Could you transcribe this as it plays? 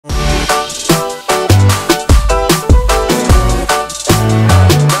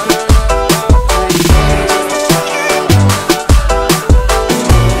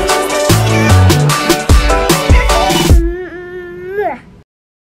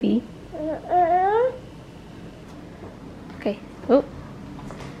Okay. Oh,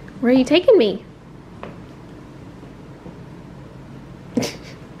 where are you taking me?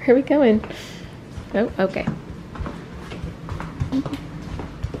 Where are we going? Oh, okay.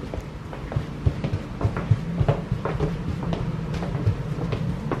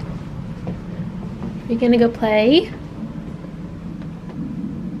 Are you gonna go play?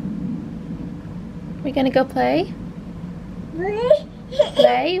 We gonna go play?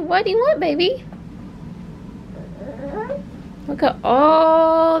 Play? What do you want, baby? Look at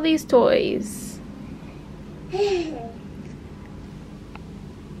all these toys.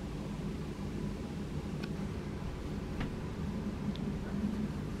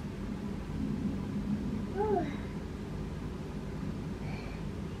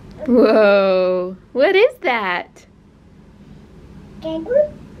 Whoa, what is that?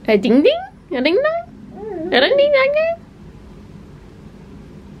 A ding ding? A ding dong? A ding ding dong dong?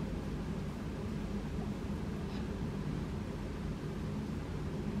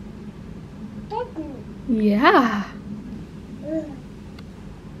 Yeah.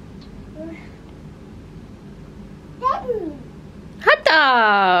 Hot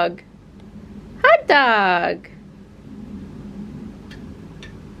dog. Hot dog.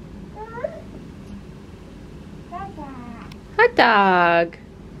 Hot dog.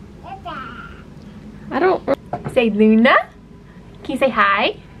 I don't say Luna. Can you say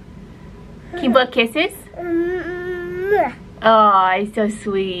hi? Can you blow kisses? Oh, it's so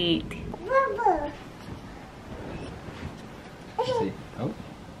sweet. See. Oh,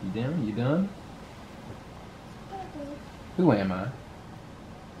 you down? You done? Who am I?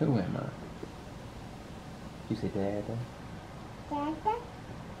 Who am I? You say Dada? Dada?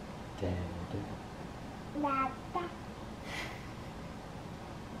 Dada.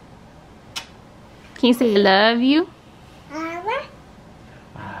 Can you say I love you?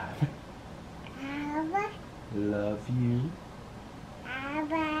 Love you.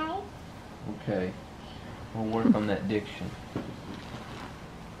 Okay. We'll work on that diction.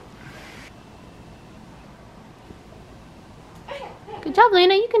 Good job,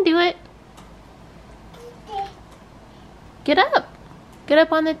 Luna. You can do it. Get up. Get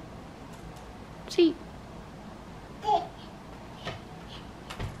up on the seat.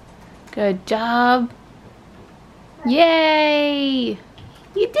 Good job. Yay!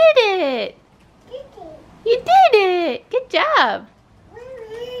 You did it! You did it! Good job.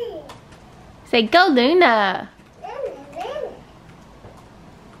 Say, go Luna.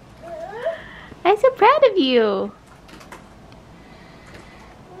 I'm so proud of you.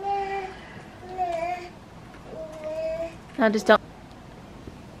 Now just don't.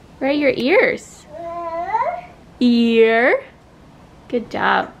 Where are your ears? Ear. Good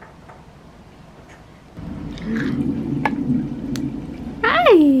job.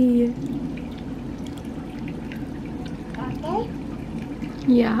 Hi.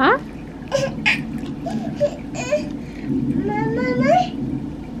 Yeah.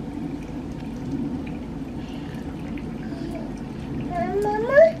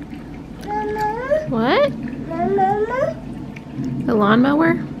 What? The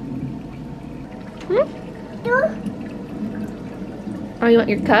lawnmower? Hmm? Oh, you want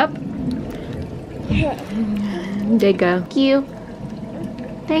your cup? There you go. Thank you.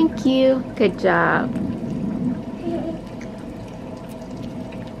 Thank you. Good job.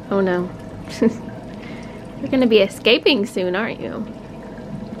 Oh no. You're gonna be escaping soon, aren't you?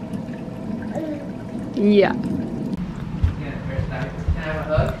 Yeah. Can I have a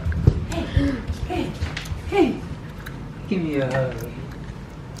hug? Hey, hey, hey. Give me a hug.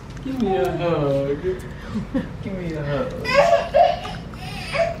 Give me a hug. Give me a hug.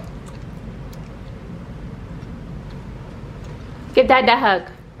 Give Dad a hug.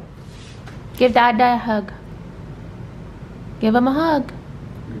 Give Dad a hug. Give him a hug.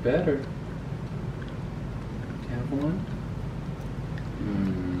 You better. Have one.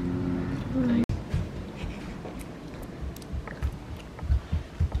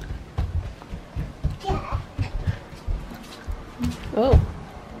 Oh.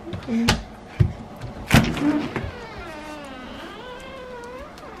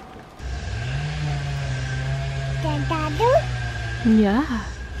 Yeah.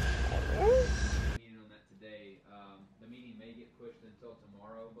 Meeting on that today. The meeting may get pushed until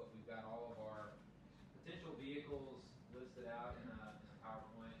tomorrow, but we've got all of our potential vehicles listed out in a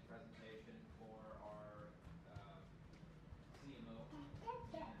PowerPoint presentation for our CMO.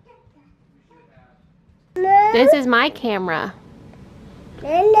 We should have. This is my camera.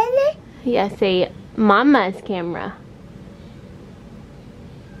 Yeah, say Mama's camera.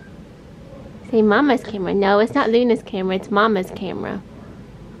 Say Mama's camera. No, it's not Luna's camera, it's Mama's camera.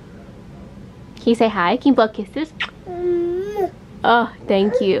 Can you say hi? Can you blow kisses? Oh,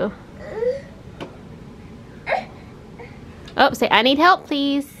 thank you. Oh, say I need help,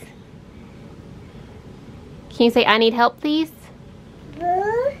 please. Can you say I need help, please?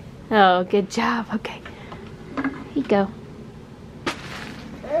 Oh, good job. Okay. Here you go.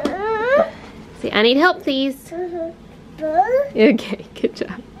 Say I need help, please. Okay, good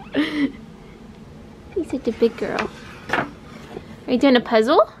job. You're such a big girl. Are you doing a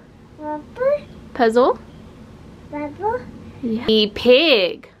puzzle? Puzzle? Yeah. The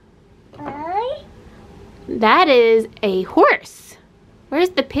pig. That is a horse. Where's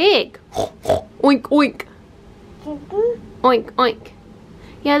the pig? Oink, oink. Oink, oink.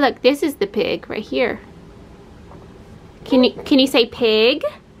 Yeah, look, this is the pig right here. Can you say pig?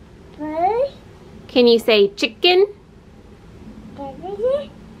 Can you say chicken?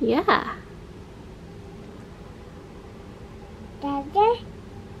 Yeah.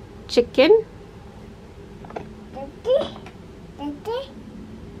 Chicken.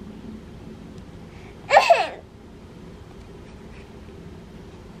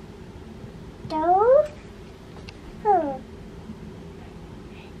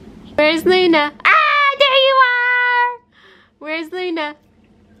 Where's Luna? Ah, there you are! Where's Luna?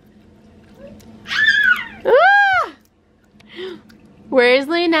 Ah! Where's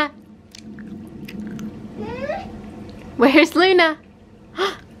Luna? Where's Luna?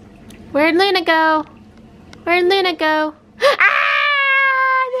 Where'd Luna go? Where'd Luna go?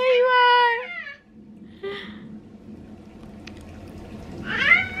 Ah! There you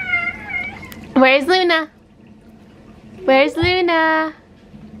are! Where's Luna? Where's Luna?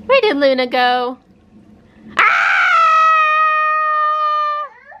 Where did Luna go? Ah!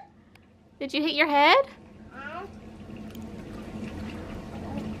 Did you hit your head?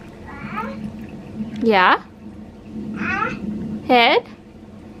 Yeah? Head?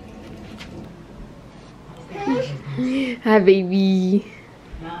 Hi, baby.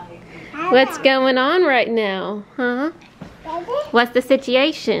 What's going on right now, huh? What's the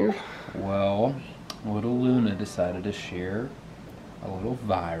situation? Well, little Luna decided to share a little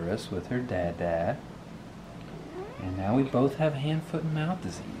virus with her dad, and now we both have hand, foot, and mouth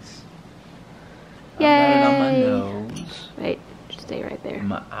disease. Yay. I've got it on my nose. Wait, stay right there.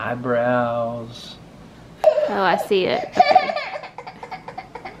 My eyebrows. Oh, I see it. Okay.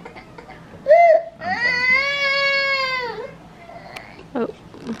 Oh.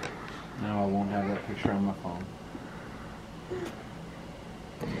 Now I won't have that picture on my phone.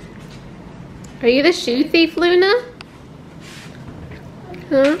 Are you the shoe thief, Luna?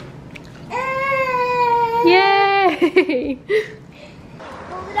 Huh? Yay!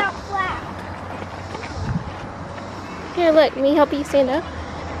 Here, look. Let me help you stand up.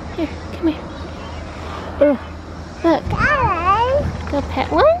 Here, come here. Look. Go pet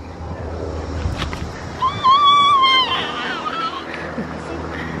one?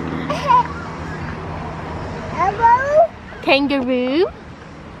 Kangaroo.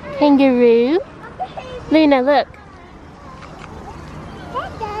 Kangaroo. Luna, look.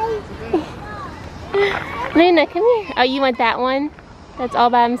 Luna, come here. Oh, you want that one? That's all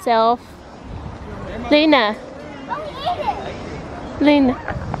by himself. Luna. Luna.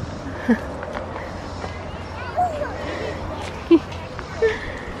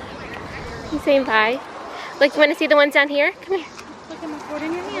 You saying bye? Look, you want to see the ones down here? Come here. Look at my cord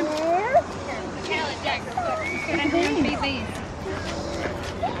in your hand.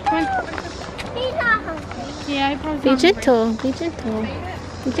 Come on. Yeah, I probably Be gentle. Be gentle.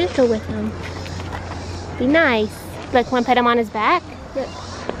 Be gentle with him. Be nice. Look, want to pet him on his back? Look.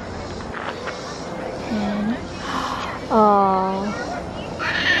 Oh.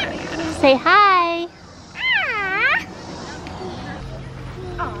 Say hi.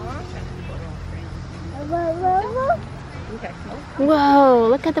 Whoa,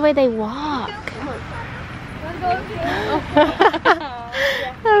 look at the way they walk.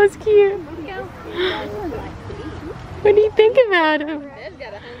 That was cute. What do you think about him? Ned's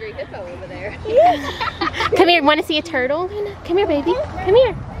got a hungry hippo over there. Come here, want to see a turtle? Luna? Come here, baby. Come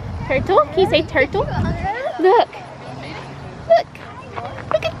here. Turtle? Can you say turtle? Look. Look.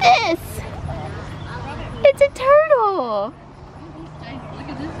 Look at this. It's a turtle. Look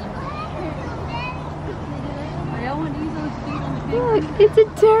at this one. I want to use those feet on the big Look, it's a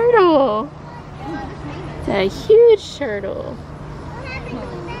turtle. It's a huge turtle.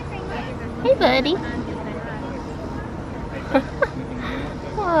 Hey, buddy.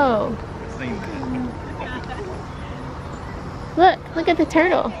 Whoa. Look at the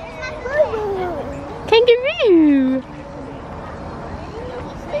turtle. Kangaroo.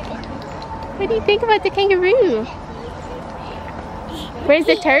 What do you think about the kangaroo? Where's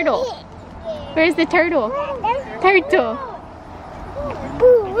the turtle? Where's the turtle? Turtle.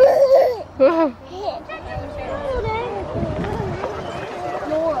 Whoa.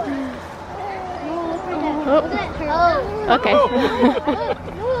 Oh. Okay.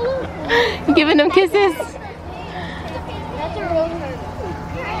 You giving them kisses?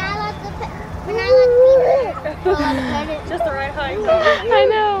 Just the right height. I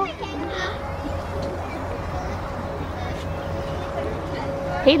know.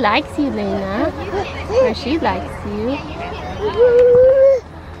 He likes you, Lena. Or she likes you.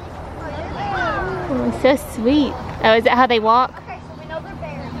 Oh, so sweet. Oh, is that how they walk?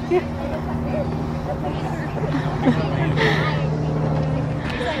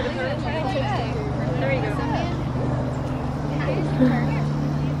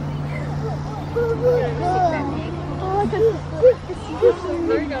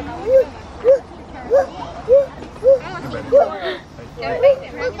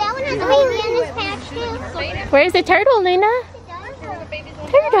 Where's the turtle, Lena?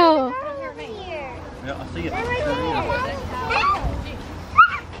 Turtle. Yeah, I see it.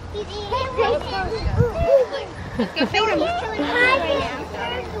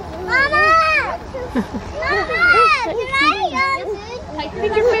 Mama!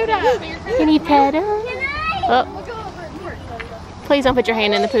 Pick your food up. Can you pet him? Oh. Please don't put your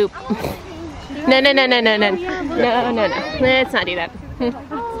hand in the poop. No, no, no, no, no, no. No, no, no. Let's not do that.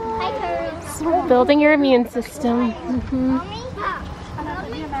 Building your immune system.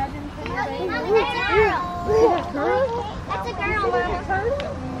 That's a girl,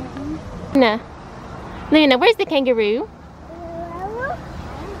 Luna. Luna, where's the kangaroo?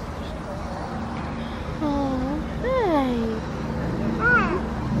 Oh, hi.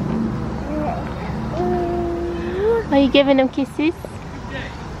 Are you giving them kisses?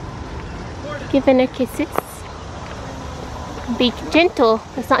 Giving her kisses? Be gentle.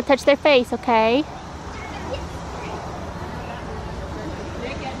 Let's not touch their face, okay?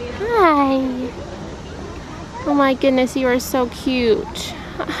 Hi. Oh my goodness, you are so cute.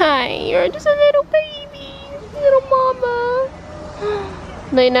 Hi, you're just a little baby. Little mama.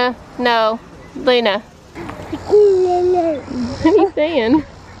 Lena, no. Lena. What are you saying?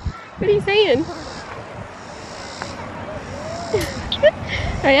 What are you saying?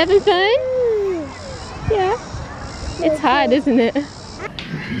 Are you having fun? Yeah. It's hot, isn't it?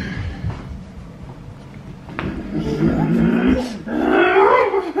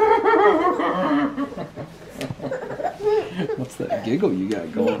 What's that giggle you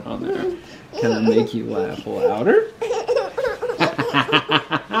got going on there? Can I make you laugh louder?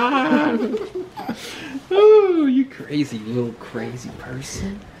 Oh, you crazy little crazy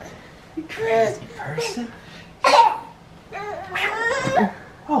person. You crazy person.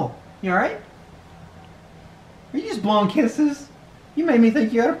 Oh, you alright? Are you just blowing kisses? You made me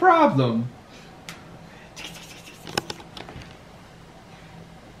think you had a problem.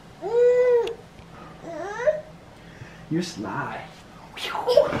 You're sly.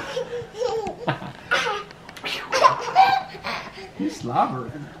 You're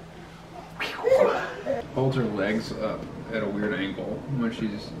slobbering. Holds her legs up at a weird angle when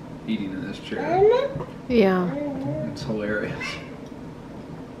she's eating in this chair. Yeah. It's hilarious.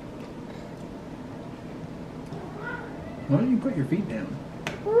 Why don't you put your feet down?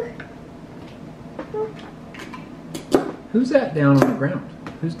 Who's that down on the ground?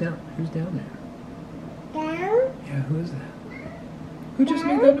 Who's down there? Down? Yeah, who is that? Who just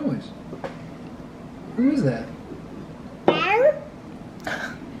made that noise? Who is that? Down?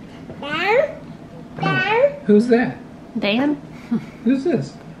 Down? Down? Who's that? Dan? Who's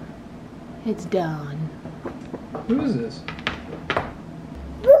this? It's Dawn. Who is this?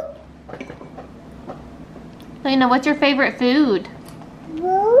 Lena, what's your favorite food?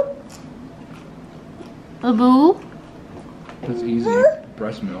 Boo? A boo? That's easy.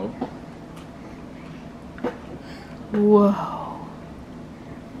 Breast milk. Whoa.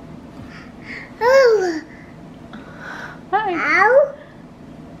 Oh. Hi. Ow.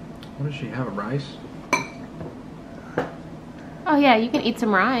 What does she have? A rice? Oh yeah, you can eat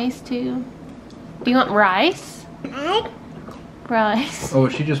some rice too. Do you want rice? Egg? Rice. Oh,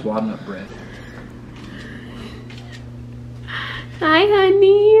 is she just wadding up bread? Hi,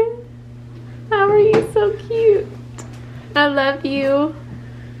 honey. How are you? So cute. I love you.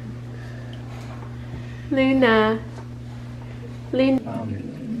 Luna. Luna.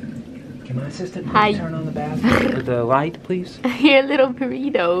 Can my assistant Hi. please turn on the light, please? Your little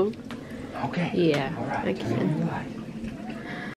burrito. Okay. Yeah, All right. I Turn on can. the light.